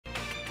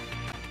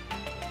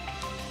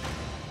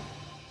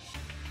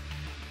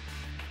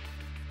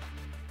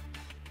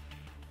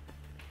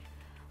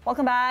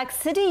Welcome back.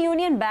 City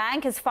Union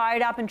Bank has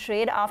fired up in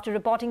trade after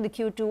reporting the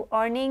Q2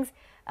 earnings.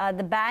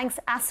 The bank's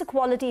asset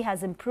quality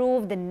has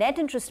improved. The net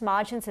interest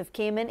margins have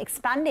came in,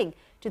 expanding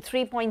to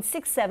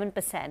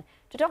 3.67%.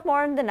 To talk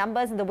more on the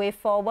numbers and the way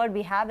forward,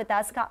 we have with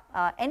us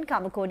N.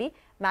 Kamakodi,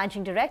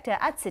 Managing Director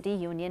at City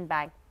Union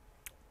Bank.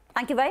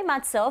 Thank you very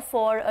much, sir,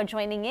 for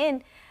joining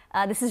in.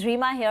 This is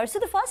Reema here. So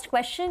the first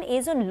question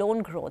is on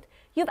loan growth.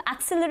 You've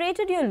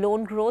accelerated your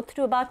loan growth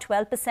to about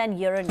 12%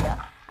 year on year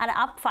and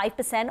up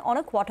 5% on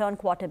a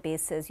quarter-on-quarter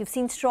basis. You've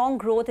seen strong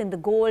growth in the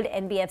gold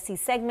NBFC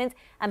segment,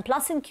 and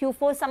plus in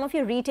Q4, some of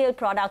your retail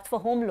products for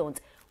home loans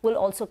will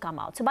also come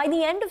out. So by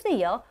the end of the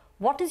year,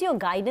 what is your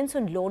guidance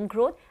on loan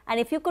growth? And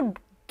if you could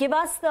give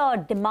us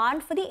the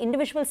demand for the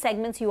individual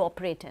segments you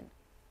operate in.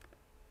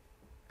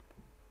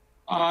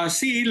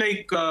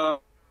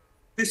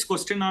 This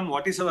question on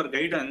what is our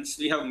guidance,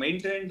 we have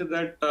maintained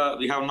that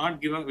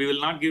we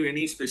will not give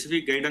any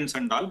specific guidance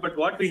and all. But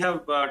what we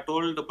have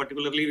told,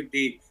 particularly with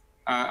the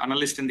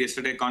analyst in the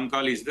yesterday con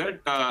call, is that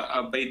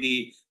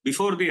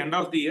before the end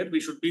of the year, we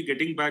should be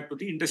getting back to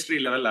the industry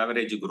level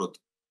average growth.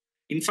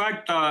 In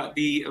fact,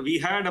 we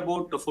had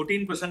about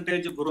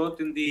 14%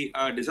 growth in the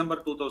December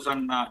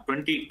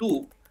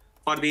 2022.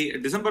 For the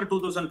December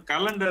 2000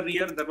 calendar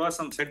year, there was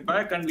some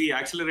setback and we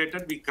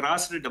accelerated. We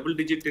crossed double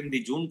digit in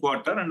the June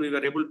quarter and we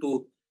were able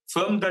to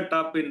firm that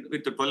up with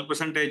the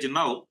 12%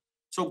 now.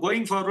 So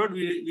going forward,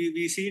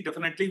 we see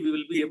definitely we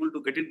will be able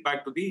to get it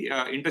back to the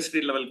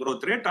industry level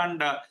growth rate.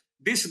 And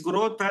this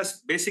growth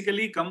has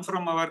basically come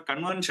from our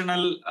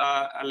conventional,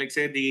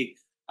 the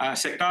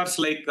sectors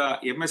like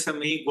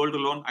MSME, gold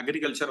loan,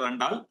 agriculture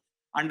and all.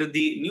 And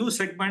the new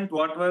segment,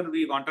 whatever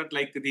we wanted,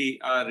 like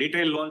the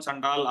retail loans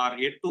and all, are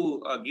yet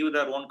to give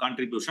their own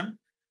contribution.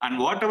 And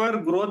whatever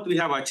growth we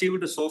have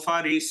achieved so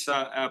far is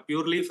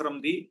purely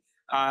from the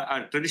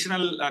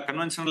traditional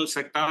conventional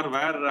sector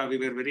where we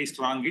were very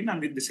strong in,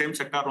 and in the same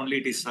sector only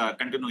it is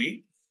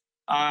continuing.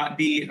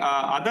 The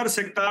other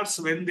sectors,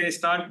 when they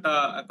start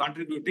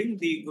contributing,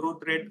 the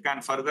growth rate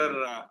can further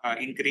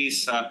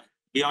increase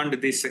beyond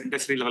this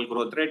industry level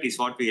growth rate is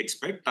what we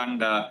expect.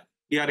 And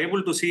we are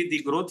able to see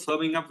the growth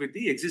firming up with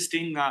the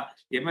existing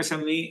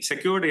MSME,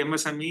 secured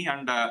MSME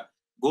and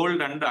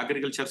gold and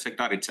agriculture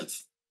sector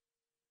itself.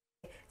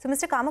 So,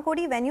 Mr.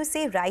 Kamakodi, when you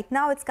say right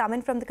now it's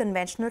coming from the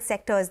conventional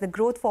sectors, the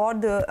growth for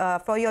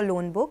your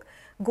loan book,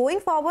 going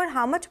forward,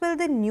 how much will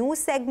the new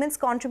segments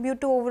contribute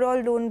to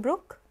overall loan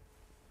book?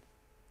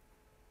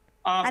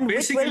 And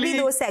which will be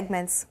those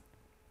segments?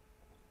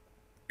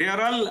 They are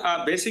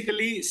all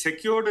basically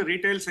secured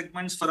retail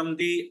segments from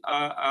the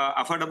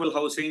affordable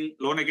housing,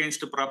 loan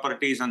against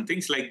properties and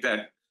things like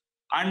that.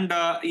 And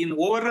in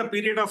over a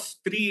period of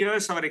 3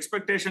 years, our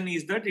expectation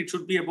is that it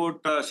should be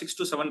about 6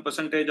 to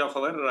 7% of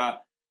our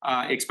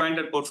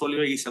expanded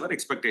portfolio is our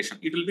expectation.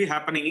 It will be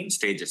happening in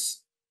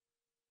stages.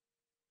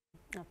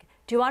 Okay.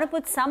 Do you want to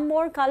put some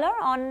more color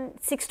on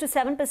 6 to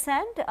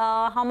 7%?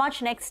 How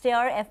much next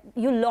year?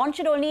 You launch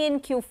it only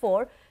in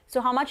Q4. So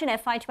how much in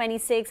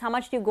FY26? How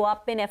much do you go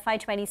up in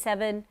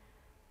FY27?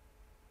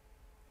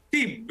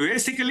 See,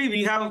 basically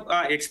we have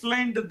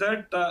explained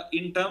that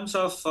in terms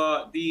of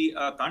the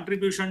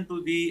contribution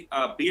to the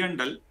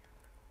P&L.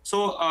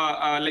 So,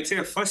 let's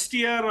say first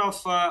year of,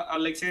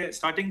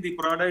 starting the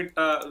product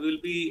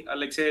will be,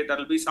 there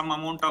will be some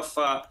amount of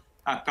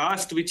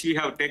cost which we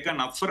have taken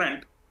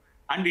upfront,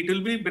 and it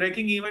will be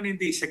breaking even in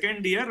the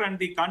second year, and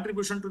the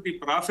contribution to the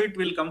profit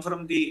will come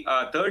from the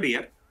third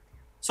year.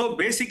 So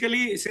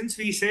basically, since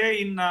we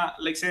say in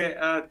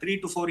 3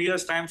 to 4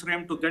 years time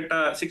frame to get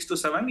 6 to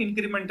 7,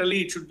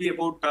 incrementally it should be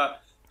about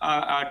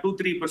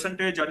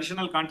 2-3%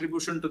 additional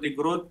contribution to the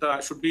growth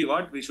should be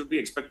what we should be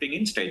expecting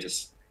in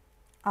stages.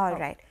 All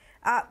right.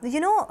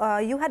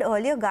 You had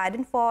earlier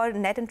guided for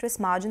net interest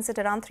margins at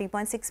around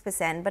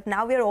 3.6%, but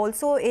now we are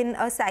also in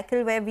a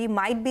cycle where we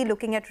might be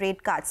looking at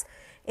rate cuts.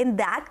 In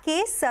that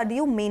case, do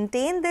you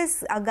maintain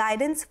this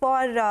guidance for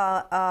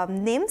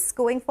NIMs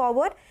going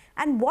forward?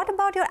 And what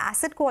about your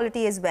asset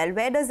quality as well?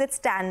 Where does it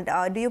stand?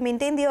 Do you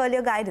maintain the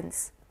earlier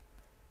guidance?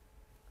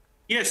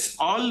 Yes,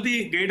 all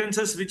the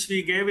guidances which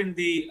we gave in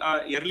the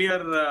earlier,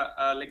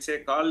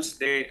 calls,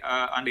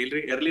 and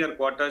earlier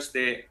quarters,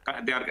 they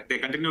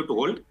continue to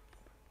hold.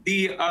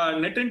 The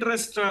net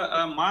interest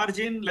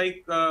margin,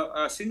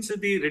 since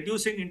the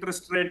reducing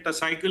interest rate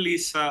cycle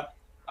is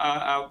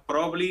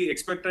probably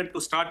expected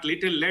to start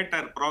little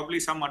later,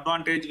 probably some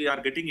advantage we are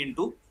getting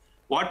into.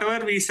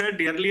 Whatever we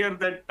said earlier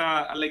that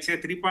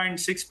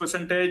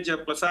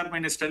 3.6% plus or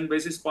minus 10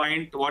 basis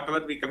point,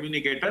 whatever we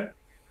communicated,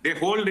 they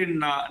hold in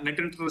net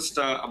interest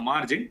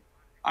margin.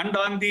 And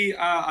on the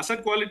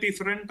asset quality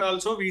front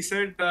also, we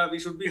said we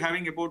should be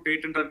having about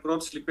 800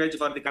 crores slippage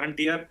for the current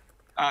year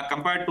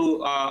compared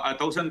to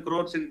 1,000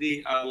 crores in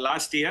the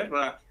last year.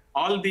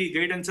 All the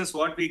guidances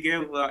what we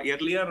gave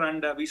earlier,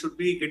 and we should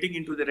be getting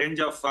into the range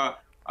of 1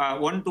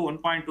 to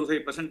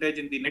 1.25%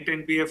 in the net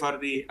NPA for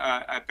the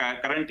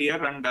current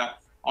year, and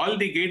all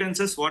the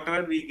guidances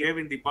whatever we gave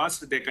in the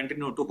past, they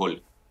continue to hold.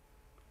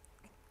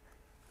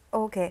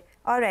 Okay,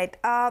 all right.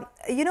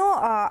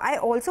 I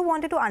also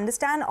wanted to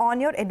understand on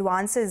your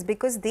advances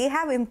because they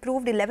have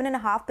improved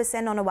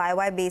 11.5% on a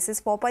YOY basis,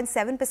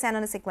 4.7%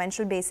 on a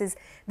sequential basis.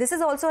 This is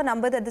also a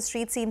number that the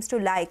street seems to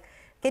like.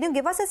 Can you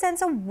give us a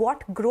sense of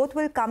what growth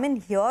will come in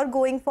here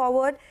going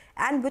forward,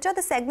 and which are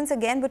the segments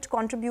again which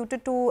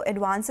contributed to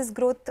advances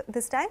growth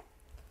this time?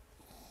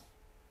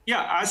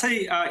 Yeah, as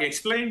I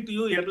explained to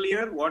you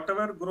earlier,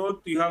 whatever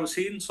growth you have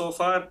seen so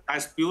far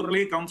has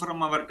purely come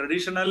from our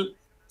traditional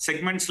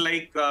segments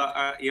like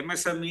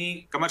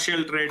MSME,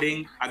 commercial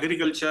trading,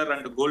 agriculture,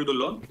 and gold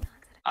loan.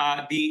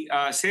 The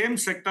same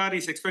sector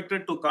is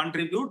expected to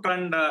contribute,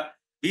 and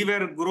we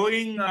were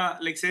growing,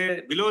 like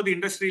say, below the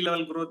industry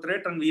level growth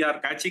rate, and we are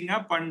catching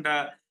up, and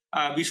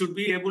we should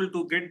be able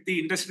to get the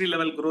industry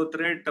level growth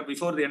rate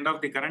before the end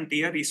of the current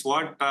year is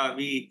what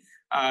we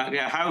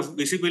have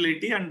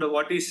visibility, and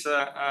what is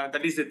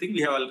that is the thing we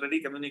have already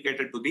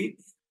communicated to the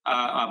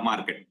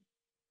market.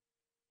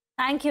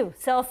 Thank you,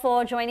 sir,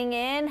 for joining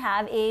in.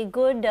 Have a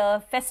good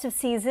festive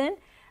season.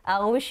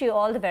 I wish you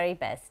all the very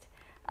best.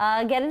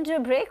 Get into a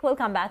break. We'll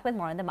come back with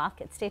more on the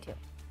market. Stay tuned.